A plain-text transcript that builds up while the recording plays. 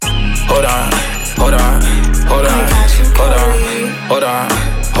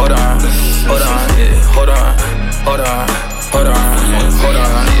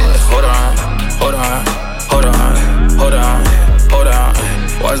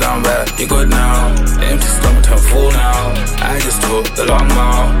you good now. Empty stomach turn full now. I just took the long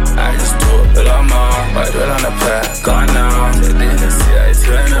mile. I just took the long mile. Right dwell on the path, gone now. They didn't see I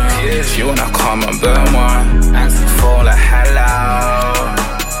turn up here. She wanna come and burn one. Answer the phone like hello.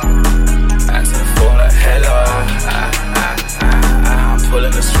 Answer the phone like hello. I'm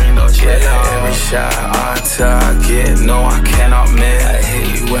pulling the string, don't jello. Every shot on target, no I cannot miss. I hit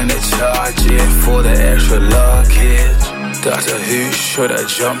you when they charge it for the extra luggage. Doctor Who should've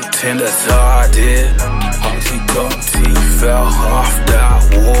jumped in the target. Humpty Dumpty fell off that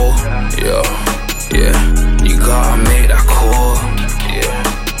wall. Yeah, you gotta make that call.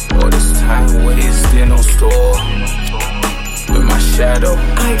 Yeah, all this time wasting on store. With my shadow,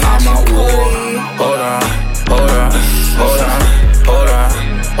 I'm at war. Hold on, hold on, hold on, hold on,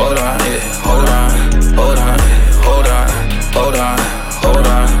 hold on, yeah, hold on, hold on, hold on, hold on, hold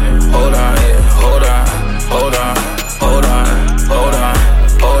on, hold on, yeah, hold on, hold on, hold on, hold on,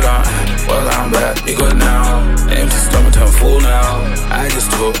 hold on. Well, I'm back, you good now. Empty stomach turn full now. I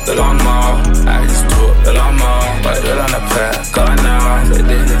just took the long mile. I just took the long mile. Right dwell on the path, gone now. They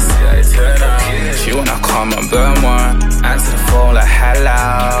didn't see I turn up. She wanna come and burn one.